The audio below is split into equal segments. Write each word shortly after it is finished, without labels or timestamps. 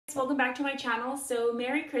welcome back to my channel. So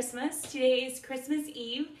Merry Christmas. Today is Christmas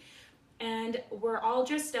Eve and we're all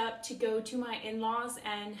dressed up to go to my in-laws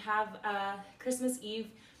and have Christmas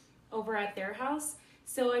Eve over at their house.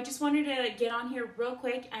 So I just wanted to get on here real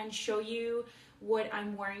quick and show you what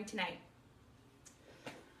I'm wearing tonight.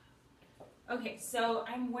 Okay, so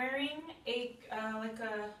I'm wearing a like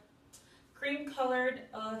a cream colored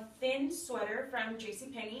thin sweater from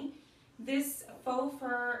JCPenney. This faux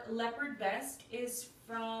fur leopard vest is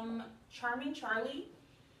from Charming Charlie.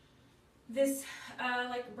 This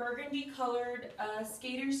like burgundy colored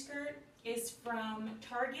skater skirt is from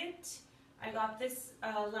Target. I got this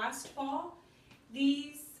last fall.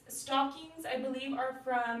 These stockings I believe are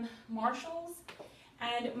from Marshall's,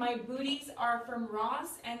 and my booties are from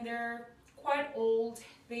Ross, and they're quite old.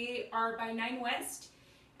 They are by 9 West,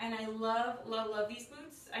 and I love these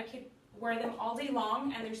boots. I could wear them all day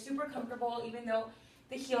long and they're super comfortable, even though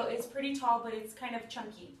the heel is pretty tall, but it's kind of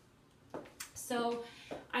chunky. So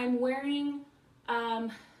I'm wearing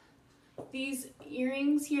these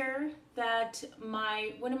earrings here that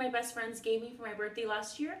one of my best friends gave me for my birthday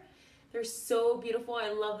last year. They're so beautiful.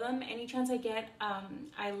 I love them. Any chance I get,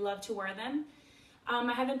 I love to wear them.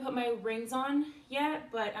 I haven't put my rings on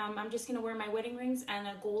yet, but I'm just gonna wear my wedding rings and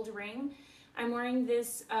a gold ring. I'm wearing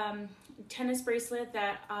this tennis bracelet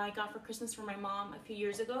that I got for Christmas from my mom a few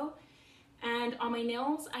years ago. And on my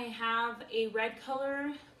nails, I have a red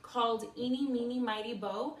color called Eeny Meeny Mighty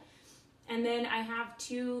Bow. And then I have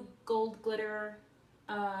 2 gold glitter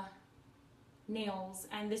nails.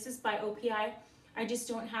 And this is by OPI. I just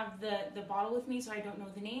don't have the bottle with me, so I don't know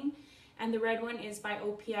the name. And the red one is by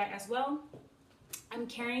OPI as well. I'm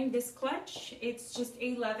carrying this clutch. It's just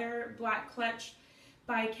a leather black clutch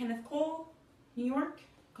by Kenneth Cole, New York.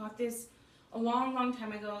 Got this a long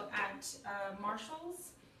time ago at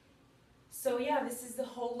Marshall's. So yeah, this is the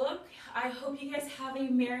whole look. I hope you guys have a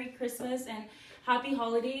Merry Christmas and Happy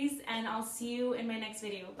Holidays, and I'll see you in my next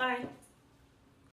video. Bye.